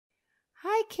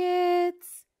Hi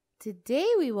kids! Today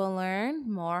we will learn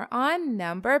more on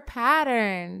number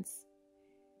patterns.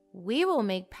 We will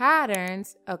make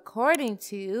patterns according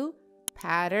to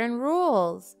pattern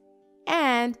rules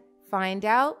and find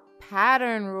out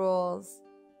pattern rules.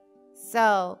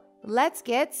 So let's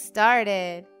get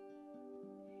started.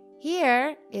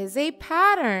 Here is a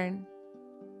pattern.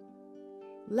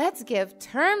 Let's give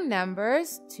term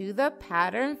numbers to the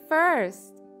pattern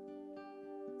first.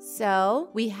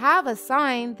 So we have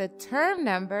assigned the term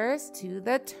numbers to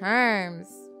the terms.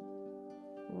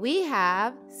 We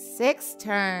have 6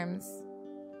 terms.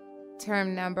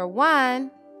 Term number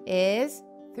 1 is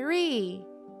 3.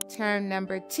 Term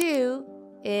number 2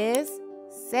 is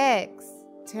 6.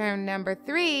 Term number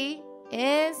 3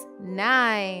 is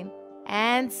 9,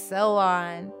 and so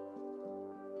on.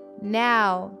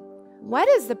 Now, what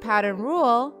is the pattern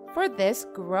rule for this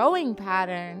growing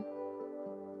pattern?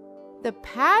 The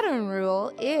pattern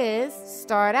rule is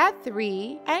start at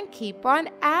 3 and keep on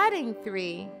adding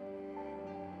 3.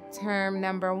 Term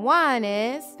number 1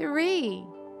 is 3.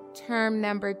 Term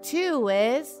number 2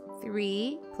 is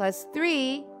 3 plus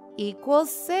 3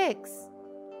 equals 6.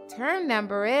 Term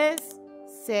number is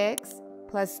 6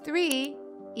 plus 3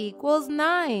 equals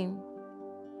 9.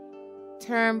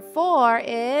 Term 4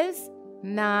 is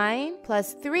 9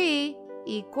 plus 3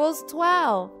 equals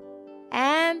 12,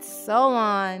 and so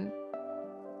on.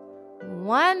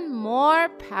 One more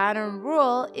pattern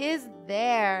rule is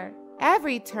there.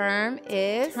 Every term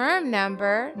is term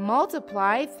number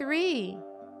multiplied 3.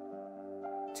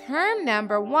 Term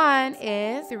number 1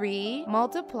 is 3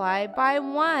 multiplied by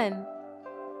 1.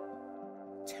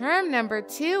 Term number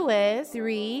 2 is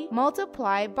 3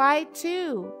 multiplied by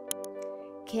 2.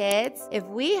 Kids, if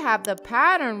we have the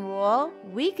pattern rule,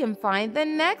 we can find the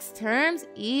next terms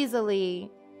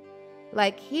easily.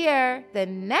 Like here, the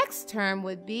next term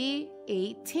would be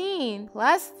 18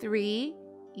 plus 3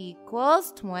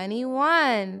 equals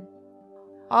 21.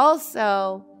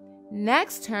 Also,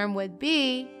 next term would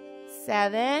be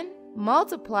 7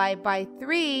 multiplied by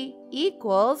 3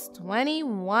 equals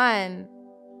 21.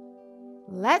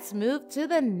 Let's move to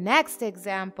the next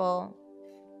example.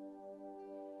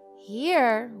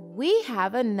 Here, we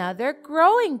have another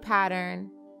growing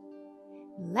pattern.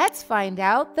 Let's find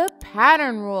out the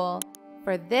pattern rule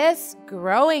for this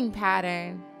growing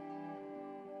pattern.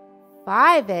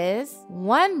 5 is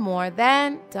 1 more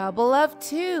than double of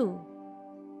 2.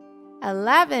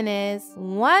 11 is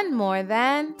 1 more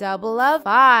than double of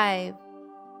 5.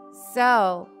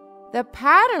 So, the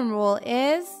pattern rule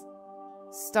is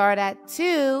start at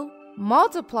 2,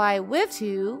 multiply with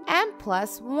 2, and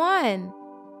plus 1.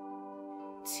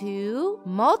 2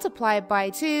 multiplied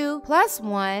by 2 plus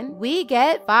 1, we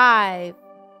get 5.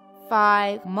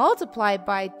 5 multiplied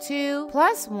by 2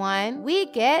 plus 1, we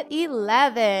get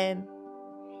 11.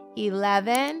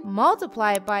 11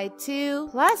 multiplied by 2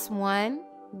 plus 1,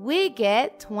 we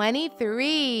get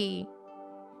 23.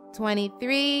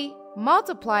 23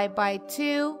 multiplied by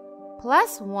 2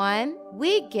 plus 1,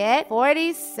 we get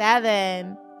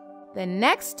 47. The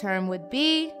next term would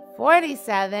be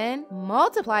 47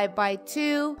 multiplied by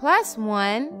 2 plus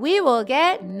 1, we will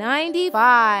get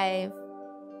 95.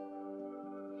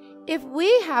 If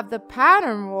we have the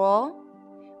pattern rule,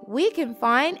 we can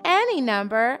find any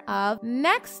number of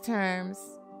next terms.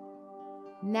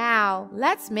 Now,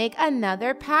 let's make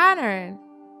another pattern.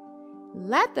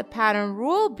 Let the pattern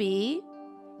rule be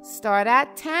start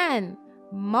at 10,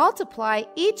 multiply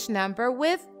each number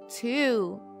with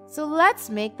 2. So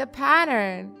let's make the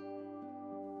pattern.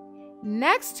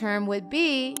 Next term would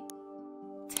be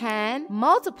 10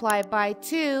 multiplied by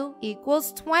 2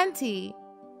 equals 20.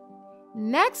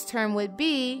 Next term would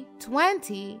be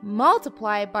 20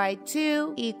 multiplied by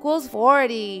 2 equals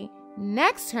 40.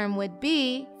 Next term would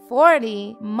be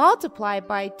 40 multiplied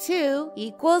by 2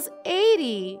 equals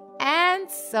 80, and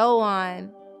so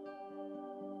on.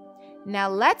 Now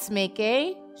let's make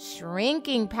a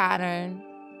shrinking pattern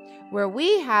where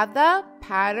we have the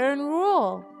pattern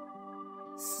rule.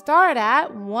 Start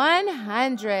at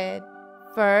 100.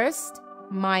 First,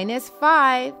 minus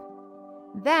 5,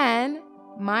 then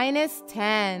minus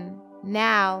 10.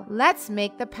 Now, let's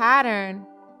make the pattern.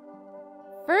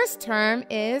 First term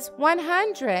is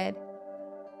 100.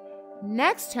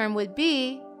 Next term would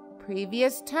be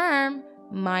previous term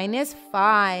minus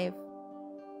 5.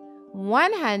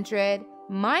 100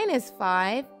 minus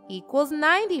 5 equals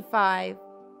 95.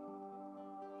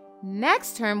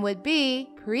 Next term would be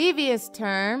previous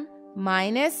term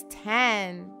minus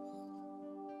 10.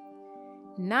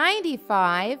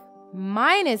 95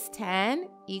 minus 10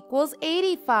 equals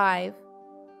 85.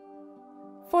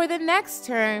 For the next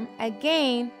term,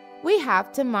 again, we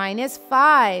have to minus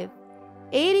 5.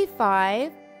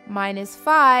 85 minus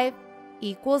 5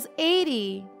 equals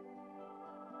 80.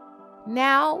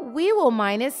 Now we will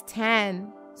minus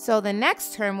 10. So the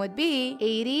next term would be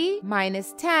 80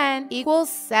 minus 10 equals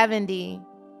 70.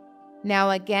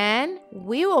 Now again,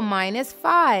 we will minus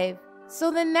 5. So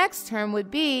the next term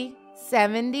would be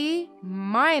 70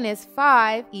 minus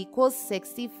 5 equals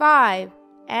 65,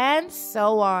 and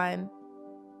so on.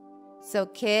 So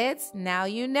kids, now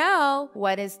you know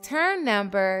what is term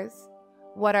numbers,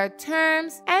 what are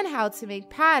terms, and how to make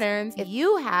patterns if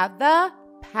you have the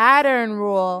pattern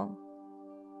rule.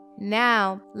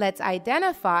 Now, let's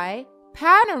identify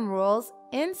pattern rules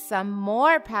in some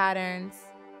more patterns.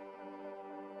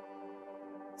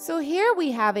 So here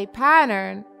we have a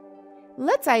pattern.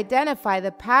 Let's identify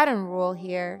the pattern rule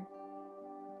here.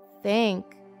 Think.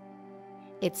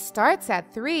 It starts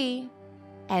at 3,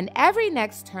 and every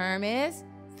next term is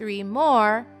 3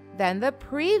 more than the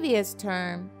previous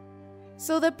term.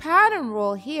 So the pattern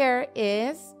rule here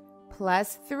is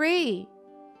plus 3.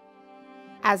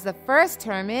 As the first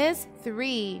term is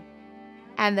 3,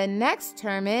 and the next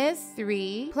term is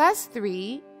 3 plus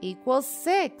 3 equals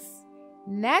 6.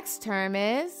 Next term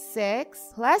is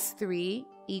 6 plus 3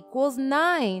 equals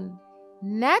 9.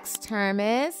 Next term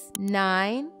is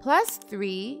 9 plus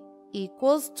 3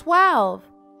 equals 12,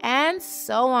 and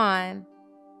so on.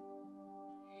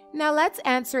 Now let's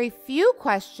answer a few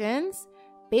questions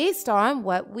based on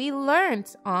what we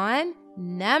learned on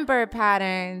number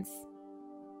patterns.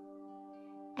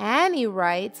 Annie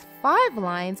writes 5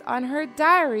 lines on her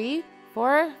diary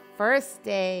for first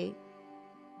day.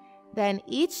 Then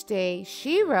each day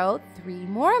she wrote 3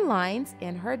 more lines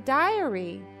in her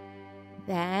diary.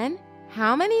 Then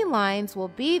how many lines will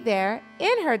be there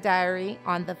in her diary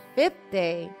on the 5th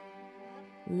day?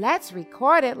 Let's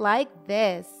record it like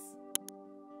this.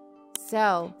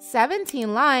 So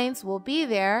 17 lines will be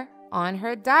there on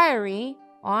her diary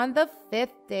on the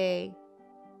 5th day.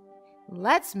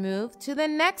 Let's move to the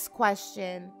next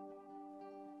question.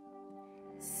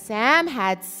 Sam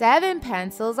had 7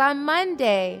 pencils on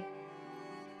Monday.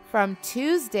 From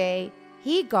Tuesday,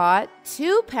 he got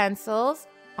 2 pencils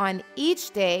on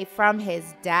each day from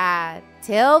his dad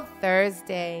till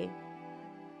Thursday.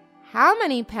 How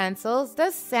many pencils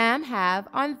does Sam have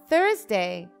on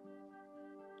Thursday?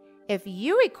 If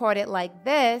you record it like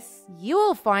this, you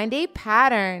will find a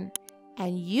pattern,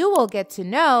 and you will get to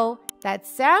know that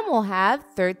Sam will have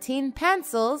 13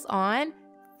 pencils on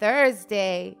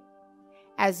Thursday,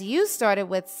 as you started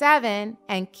with 7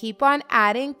 and keep on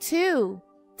adding 2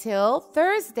 till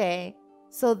Thursday.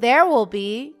 So there will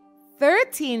be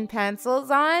 13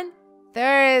 pencils on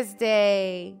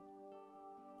Thursday.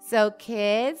 So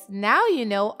kids, now you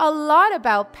know a lot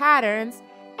about patterns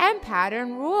and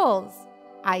pattern rules,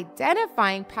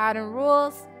 identifying pattern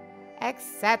rules,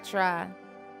 etc.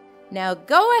 Now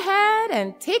go ahead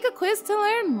and take a quiz to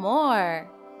learn more.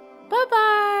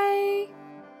 Bye-bye!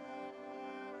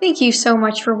 Thank you so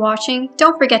much for watching.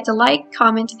 Don't forget to like,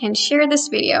 comment, and share this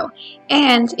video.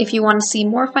 And if you want to see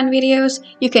more fun videos,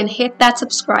 you can hit that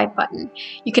subscribe button.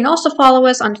 You can also follow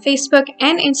us on Facebook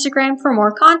and Instagram for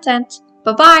more content.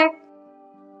 Bye-bye!